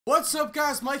What's up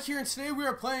guys, Mike here, and today we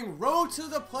are playing Road to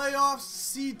the Playoffs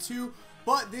C2,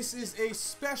 but this is a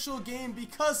special game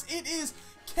because it is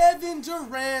Kevin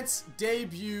Durant's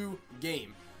debut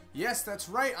game. Yes, that's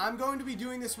right, I'm going to be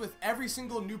doing this with every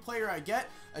single new player I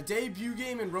get, a debut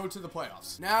game in Road to the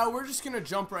Playoffs. Now, we're just going to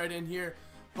jump right in here,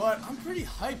 but I'm pretty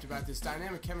hyped about this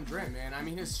dynamic Kevin Durant, man. I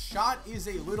mean, his shot is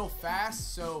a little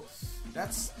fast, so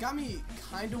that's got me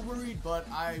kind of worried, but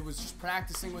I was just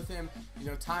practicing with him, you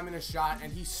know, timing a shot,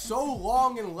 and he's so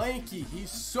long and lanky.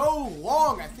 He's so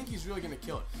long. I think he's really going to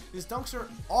kill it. His dunks are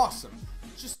awesome.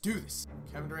 Let's just do this.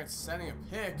 Kevin Durant's setting a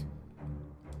pick.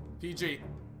 PG.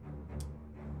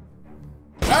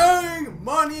 Bang!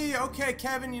 Money! Okay,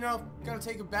 Kevin, you know, gotta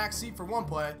take a back seat for one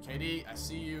play. KD, I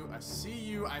see you. I see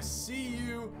you. I see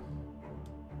you.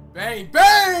 Bang!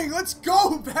 Bang! Let's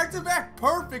go! Back-to-back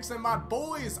perfects, and my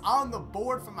boy is on the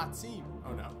board for my team.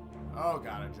 Oh, no. Oh,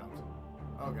 God, I jumped.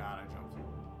 Oh, God, I jumped.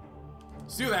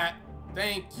 Let's do that.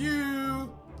 Thank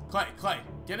you. Clay.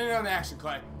 Get in on the action,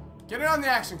 Clay. Get in on the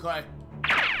action, Clay.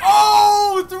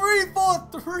 Oh! 3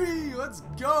 for 3. Let's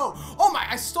go. Oh, my.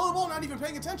 I stole the ball, not even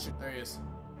paying attention. There he is.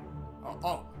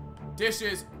 Oh.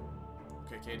 Dishes.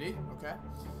 Okay, KD. Okay.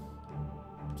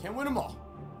 Can't win them all.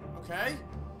 Okay.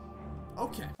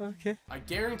 Okay. I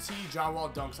guarantee John Wall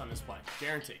dunks on this play.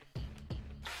 Guarantee.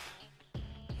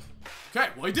 Okay,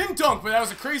 well he didn't dunk, but that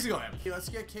was a crazy layup. Okay, let's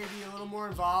get KD a little more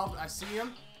involved. I see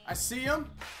him.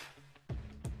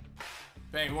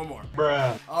 Bang, one more.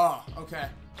 Bruh. Oh, okay.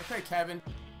 Okay, Kevin.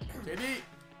 KD.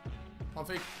 Pump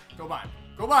fake. Go by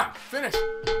him. Finish.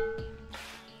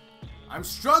 I'm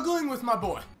struggling with my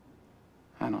boy.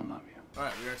 I don't love you.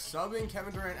 Alright, we are subbing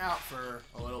Kevin Durant out for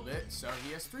a little bit, so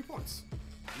he has 3 points.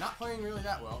 Not playing really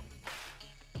that well.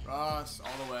 Russ,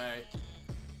 all the way.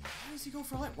 Why does he go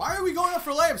for layups? Why are we going up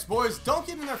for layups, boys? Don't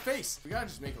get in their face. We gotta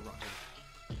just make a run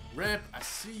here. Rip, I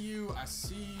see you.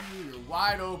 You're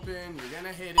wide open. You're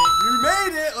gonna hit it. You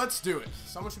made it. Let's do it.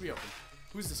 Someone should be open.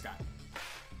 Who's this guy?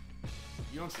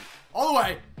 You don't shoot. All the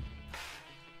way.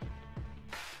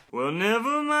 Well,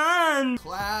 never mind.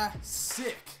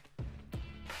 Classic.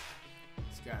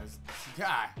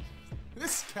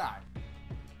 This guy.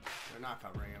 They're not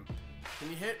covering him. Can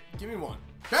you hit? Give me one.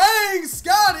 Bang!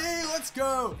 Scotty! Let's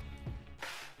go!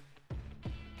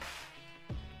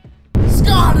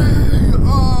 Scotty!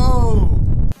 Oh!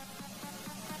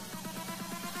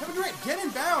 Kevin Durant, get in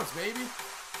bounds, baby.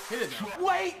 Hit it though.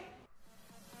 Wait!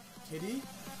 KD,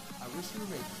 I wish you were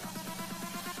making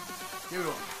shots. Give it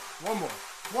one.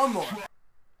 One more.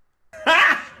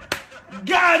 Ha!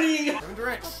 Got him! Kevin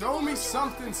Durant, show me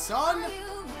something, son.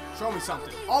 Show me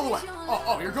something. All the way.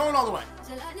 Oh, you're going all the way.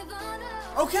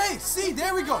 Okay, see,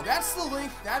 there we go. That's the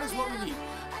link. That is what we need.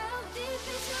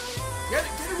 Get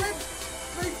it, Rick.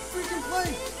 Big freaking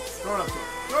play. Throw it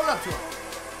up to him.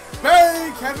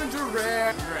 Bang, Kevin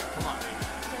Durant. Come on, baby.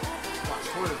 Come on,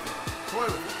 toy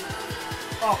with me.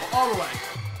 Oh, all the way.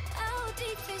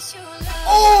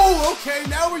 Oh, okay,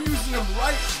 now we're using him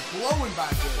right, blowing by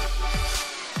good.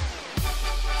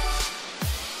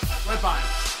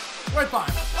 Right by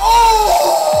him.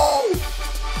 Oh!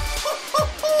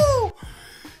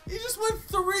 He just went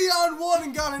 3-on-1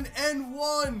 and got an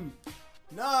N1.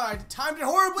 Nah, I timed it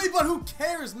horribly, but who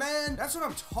cares, man? That's what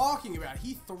I'm talking about.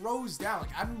 He throws down.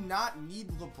 Like, I do not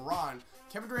need LeBron.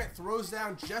 Kevin Durant throws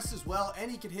down just as well, and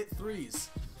he can hit threes.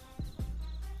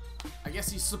 I guess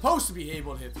he's supposed to be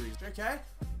able to hit threes. Okay.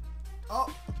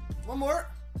 Oh, one more.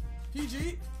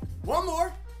 PG. One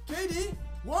more. KD.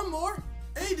 One more.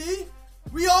 AD.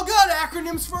 We all got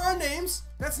acronyms for our names.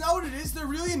 That's not what it is. They're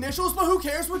really initials, but who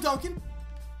cares? We're dunking.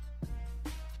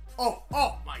 Oh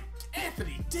my,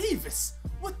 Anthony Davis.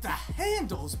 What the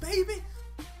handles, baby?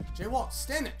 J Wall,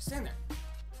 stand there.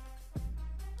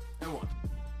 And one.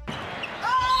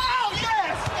 Oh,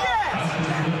 yes!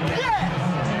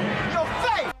 Your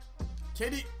face!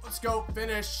 KD, let's go.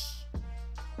 Finish.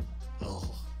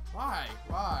 Oh, why?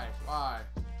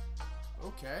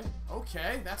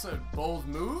 Okay, that's a bold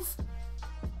move.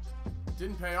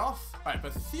 Didn't pay off. All right,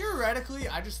 but theoretically,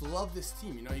 I just love this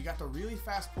team. You know, you got the really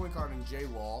fast point guard in J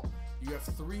Wall. You have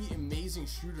 3 amazing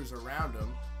shooters around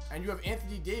him. And you have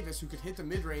Anthony Davis, who could hit the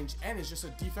mid-range and is just a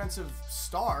defensive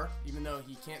star, even though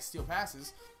he can't steal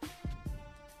passes.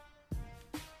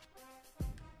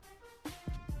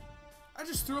 I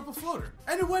just threw up a floater,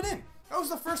 and it went in. That was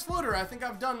the first floater I think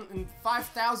I've done in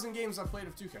 5,000 games I've played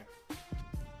of 2K.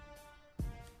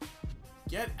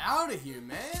 Get out of here,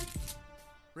 man.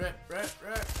 Rip. Oh, we're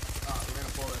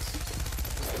gonna pull this.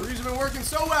 Those threes have been working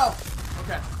so well.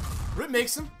 Okay. Rip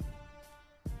makes them.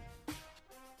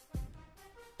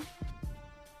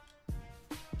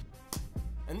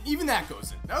 And even that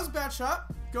goes in. That was a bad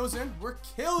shot. goes in. We're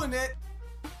killing it.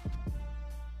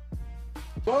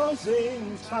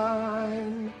 Closing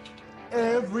time.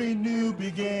 Every new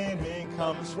beginning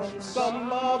comes from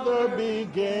some other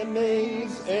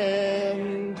beginning's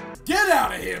end. Get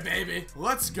out of here, baby.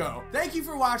 Let's go. Thank you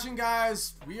for watching,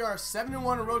 guys. We are 7-1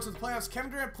 on road to the playoffs.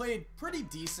 Kevin Durant played pretty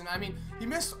decent. I mean, he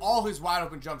missed all his wide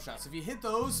open jump shots. If he hit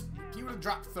those, he would have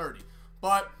dropped 30.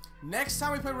 But next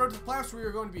time we play road to the playoffs, we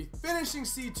are going to be finishing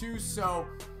C2. So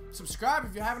subscribe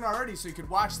if you haven't already so you could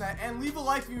watch that. And leave a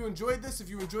like if you enjoyed this, if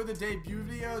you enjoyed the debut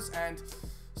videos. And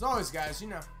as always, guys, you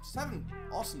know, just have an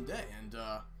awesome day. And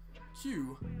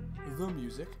cue the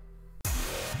music.